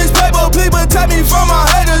to getting this paper. Please protect me from my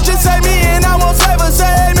haters. Just say me and I won't save her.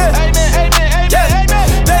 Say amen.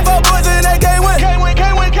 They fuck boys and they can't win.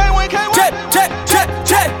 Check.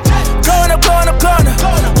 Gonna.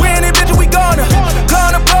 We in it, bitch, we gonna.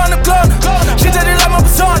 Gonna. She said it like my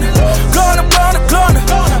persona. Gonna.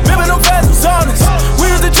 Rippin' them fast and saunas. We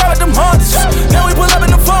used to trap at them hunters. Then we pull up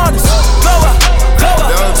in the furnace. Go up.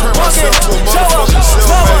 Walk in, show up.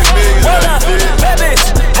 Slow up. Roll up. Bad bitch,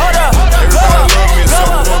 hold up. Go up.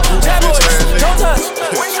 Jab boys, don't touch.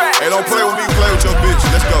 We straight. Hey, don't play with me, play with your bitch.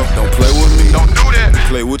 Let's go. Don't play with me. Don't do that.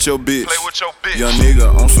 Play with your bitch. Young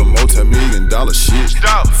nigga on some multi-million-dollar shit.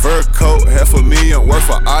 Fur coat, $500,000 worth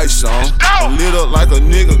of ice on. Lit up like a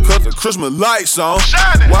nigga cut the Christmas lights on.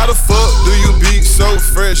 Why the fuck do you be so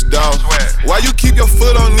fresh, dawg? Why you keep your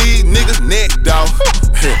foot on these niggas' neck, dawg?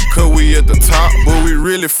 Cause we at the top, but we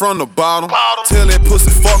really from the bottom. Tell that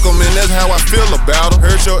pussy fuck 'em, and that's how I feel about 'em.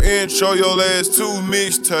 Heard your intro, your last 2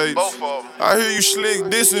 mixtapes. I hear you slick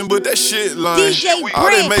dissing, but that shit lame. All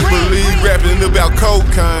that make believe rapping about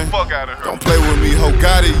cocaine. Don't play with me, ho,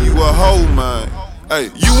 got it, you a hoe, man. Hey,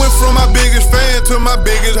 you went from my biggest fan to my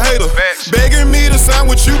biggest hater. Begging me to sign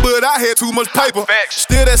with you, but I had too much paper.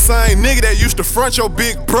 Still that same nigga that used to front your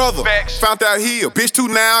big brother. Found out he a bitch too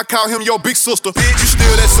now, I call him your big sister. Bitch, you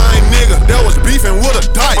still that same nigga that was beefing with a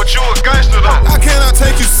dyke. But you a gangster though. I cannot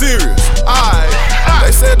take you serious. Aight.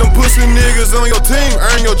 They said them pussy niggas on your team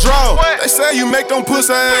earn your draw. They say you make them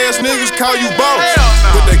pussy ass niggas call you boss.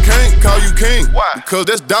 But they can't call you king. Because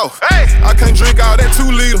that's dope. I can't drink all that 2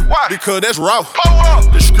 liter because that's raw.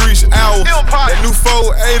 The streets out. That new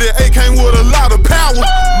 488 came with a lot of power.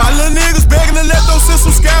 My little niggas begging to let those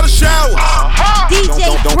systems scatter shower.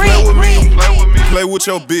 Don't play with me. Play play with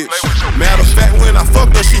your bitch. Matter of fact, when I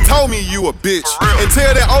fucked her, she told me you a bitch. And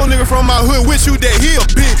tell that old nigga from my hood with you that he a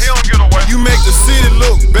bitch. You make the city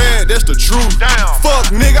look bad, that's the truth.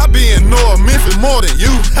 Fuck nigga, I be in North Memphis more than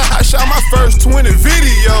you. I shot my first 20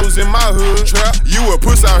 videos in my hood. Trap, you a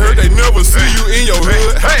puss out here, they never see you in your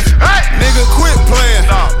hood. Nigga, quit playing.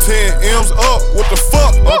 10 M's up, what the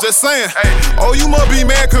fuck? I'm just saying. Oh, you must be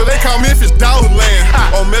mad cause they call Memphis Dogland.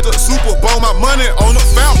 On Meta Super Bowl, my money on the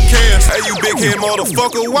fountain cans. Hey, you big head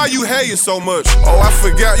motherfucker, why you hating so much? Oh, I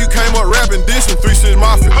forgot you came up rapping this and 3 6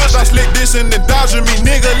 Mafia. I slick this and then dodging me,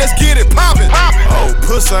 nigga, let's get it poppin'. Oh,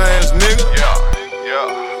 pussy ass nigga.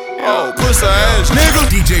 Oh, pussy ass nigga.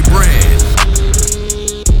 DJBran.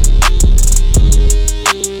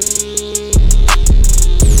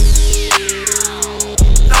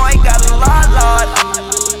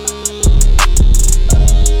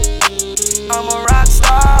 I'm a rock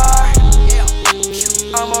star.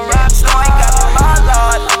 I'm a rock star. I got a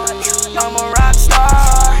lot. I'm a rock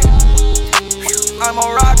star. I'm a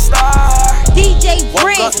rock star. DJBran.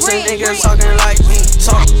 Walk up to niggas talking like me.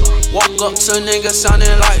 Talk. Walk up to niggas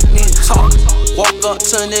sounding like me. Talk. Walk up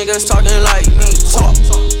to niggas talking like me. Talk.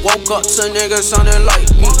 Walk up to niggas sounding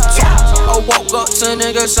like me. Talk. I walk up to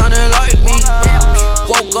niggas sounding like me.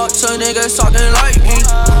 Walk up to niggas talking like me.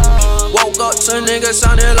 Woke up to niggas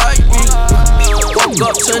sounding like me. Woke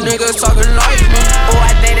up to niggas talking like me. Oh,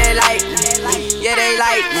 I think they like me. Yeah, they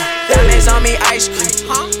like me. Diamonds on me, ice cream.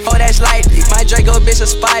 Oh, that's lightly. My Draco bitch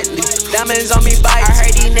is spitely. Diamonds on me, bite. I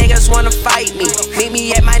heard these niggas wanna fight me. Meet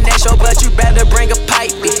me at my next show, but you better bring a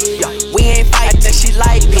pipe me. We ain't fighting, she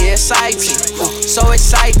like me, exciting. So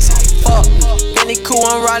exciting. Fuck me. Benny cool,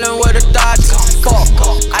 I'm riding with a Dodger. Fuck.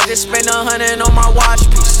 I just spent 100 on my watch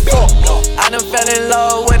piece. I done fell in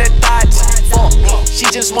love with a Dodger. She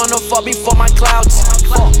just wanna fuck me for my clouds.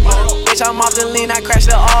 Bitch, I'm off the lean, I crashed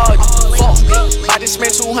the Audi. I just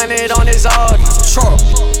spent 200 on his Audi.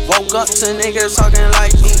 Woke up to niggas talking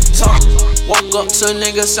like me. Talk. Woke up to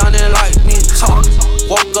niggas sounding like me. Talk.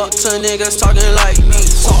 Woke up to niggas talking like me.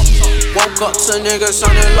 Talk. Woke up to niggas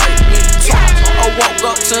sounding like me. Talk. I woke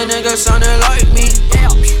up to niggas sounding like me.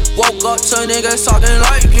 Woke up to niggas talking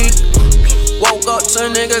like me. Woke up to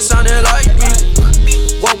niggas sounding like me.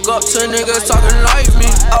 Woke up to niggas talking like me.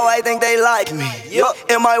 Oh, I think they like me. Yup,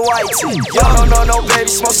 in my white tee. Y'all don't know no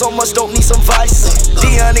baby, smoke so much, don't need some vice.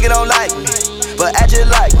 Dion nigga don't like me, but I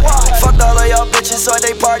just like me. Fucked all of y'all bitches, so at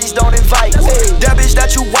they parties don't invite me. That bitch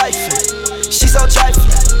that you wifing, she so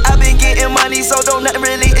trifling. I been getting money, so don't nothing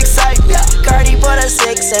really excite me. Cardi put a 6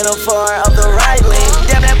 and a 4 up the right lane.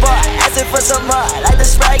 Damn that boy, asking for some more, like the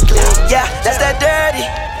Sprite clean. Yeah, that's that dirty.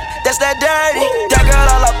 That's that dirty. That girl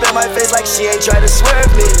all up in my face like she ain't try to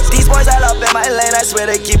swerve me. These boys all up in my lane, I swear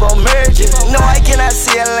they keep on merging. No, I cannot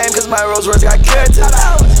see a lane cause my Rolls Royce got curtains.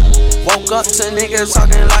 Woke up to niggas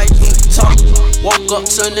talking like me. Talk. Woke up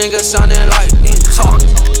to niggas sounding like me. Talk.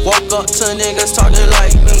 Woke up to niggas talking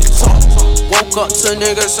like me. Talk. Woke up to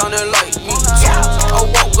niggas sounding like me. Talk. I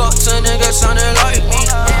woke up to niggas sounding like me.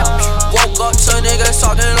 Woke up to niggas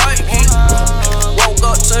talking like me. Woke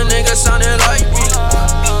up to niggas sounding like me.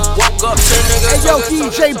 Woke up to niggas. Hey yo,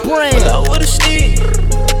 DJBran. Pull up with a stick,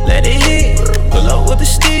 let it hit. Pull up with a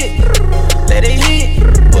stick, let it hit.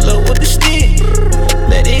 Pull up with the stick,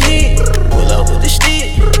 let it hit. Pull up with the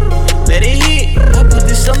stick, let it hit. I put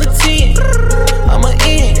this on the 10. I'm a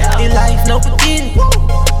in life, no beginning.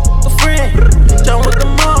 A friend, done with the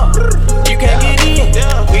mob. You can't get in.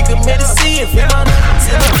 We commit to see it.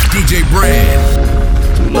 DJBran.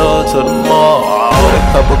 Love to the mall, with a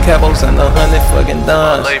couple capos and 100 fucking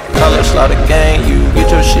dimes. College slaughter gang, you get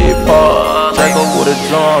your shit paused. Draco with a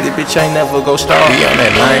drum, this bitch ain't never go start. Be on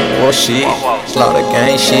that line, war shit, slaughter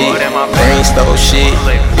gang shit. They ain't stole shit,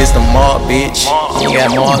 it's the mall, bitch. You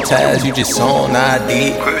got mall ties, you just on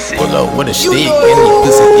ID. Pull up with a stick, and you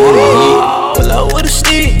pussy get a hit. Pull up with a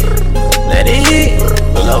stick, let it hit.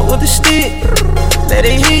 Pull up with a stick, let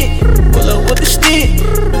it hit. Pull up with a stick,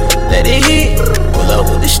 let it hit. Pull up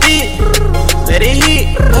with the stick, let it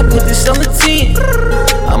hit. I put this on the 10.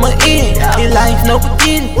 I'm a in life, no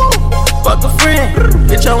beginning. Fuck a friend,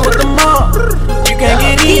 bitch, I'm with the mob. You can't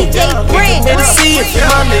get in. You can see it.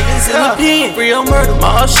 My niggas in the pen. Real murder,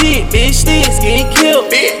 my shit. Bitch, this getting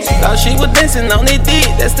killed. Thought she was dancing on it, dick.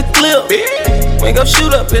 That's the clip. We ain't gon'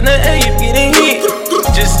 shoot up in the air, you getting hit.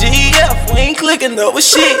 Just GF, we ain't clicking over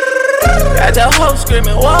shit. Got your hoe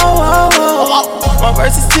screaming, whoa, whoa, whoa. My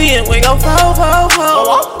verse is 10, we gon' fall, fall,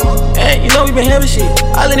 fall. And you know we been having shit.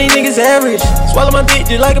 All of these niggas average. Swallow my dick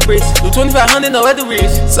just like a bridge. Do 2,500, no at the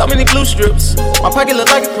wrist. So many glue strips. My pocket look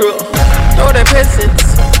like a crook. Throw that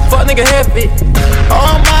peasants. Fuck nigga heavy. Oh,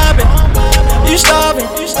 I'm mobbing. You starving,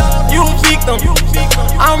 you a victim.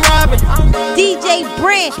 I'm robbing.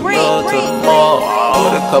 DJBran. Go to the mall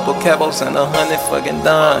with a couple cabos and 100 fucking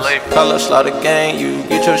dimes. Call up Slaughter Gang, you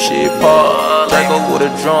get your shit paused. Draco with a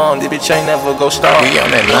drum, this bitch ain't never go stop. We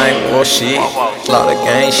on that 9 war shit, Slaughter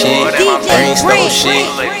Gang shit, green stove shit.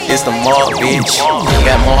 It's the mall, bitch. You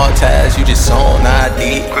got more ties, you just on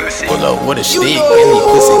ID. Pull up with a stick, and me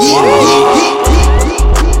pussy get a hit.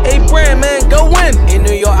 Hey, Brand, man, go win. In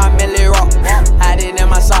New York, I merely rock. Hiding in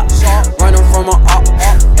my socks. Running from a up.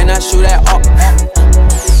 And I shoot that up.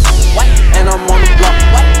 And I'm on the block.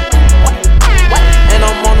 And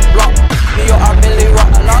I'm on the block. New York, I merely rock.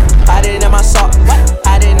 Hiding in my sock.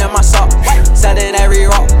 Hiding in my sock. Selling every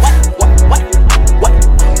rock.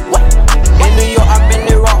 In New York, I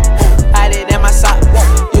merely rock. Hiding in my sock.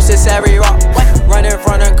 Useless every rock. Running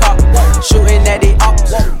from the cop. Shooting at the ops.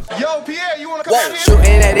 Yo, Pierre, you wanna come out here?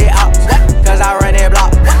 Shooting at the ops, cause I run that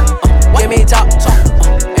block. Give me top,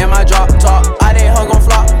 and my drop, top. I did hug on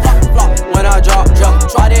flop, when I drop.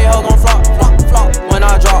 I did hug on flop, when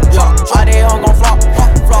I drop. I did hug on flop,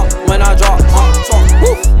 when I drop.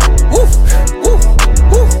 Woof, woof, woof,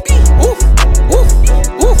 woof, woof,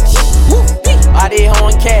 woof, woof. I did hug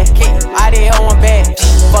on cat, I did hug on bag.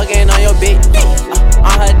 Fucking on your bitch,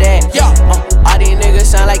 I'm her dad. All these niggas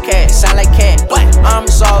sound like cat. I'm a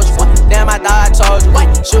soldier, damn I thought I told you.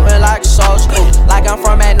 Shooting like a soldier, like I'm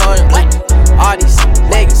from Magnolia. All these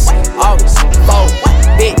niggas always fold.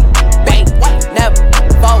 Big bang, never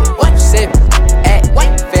fold. 7 at,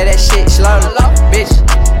 feel that shit slowly. Bitch,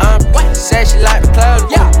 said she like my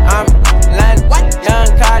clothes. I'm London, young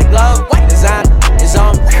Cardi Glow. Design is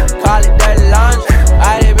on, call it dirty laundry.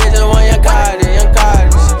 I did bitches want young Cardi.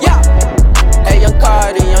 Hey, young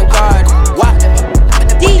Cardi. What?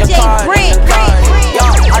 DJBran.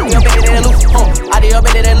 I did up in that loop, I did up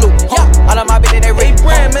in that loop, all of my bitches they rich,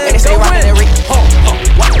 Brand, man, and they stay rockin' that rich,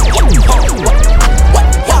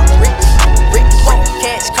 rich,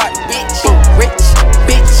 cash card, bitch, rich,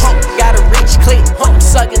 got a rich click,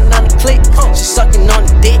 sucking on the click, she sucking on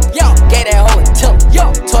the dick, gave that hoe a tip,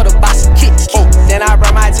 told her buy some kicks, then I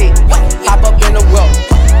run my teeth, hop up in the world,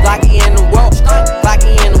 Glocky in the world,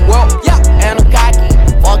 and I'm cocky,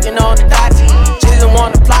 walking on the dotty, she doesn't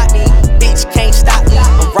wanna plot me, bitch can't stop me,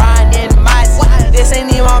 I'm riding in the mice, this ain't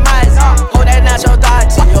even my mice, hold that not your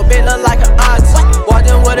dotty, your bitch look like an auntie, walked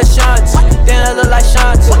in with a shanty, then I look like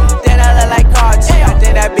shanty, then I look like Carti, I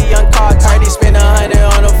think that be young Carti, heard he spend 100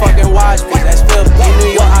 on a fucking watch, bitch, that's filthy, in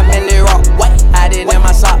New York I'm in the rock, hiding in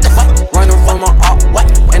my socks, running from my up,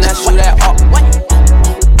 and I shoot that up,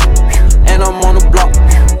 and I'm on the block,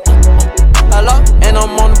 hello, and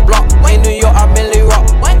I'm on the block, in New York I'm in the rock,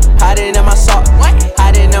 hiding in my socks,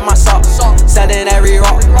 selling every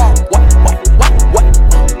rock,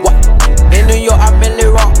 in New York I'm in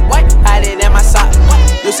the rock, hiding in my socks,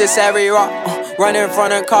 useless every rock, running from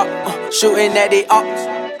the cop, shooting at the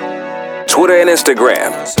ops. Twitter and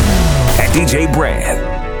Instagram at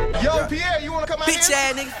DJBran. Yo, Pierre, you wanna come out here? Bitch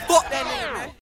ass nigga, fuck that nigga, man.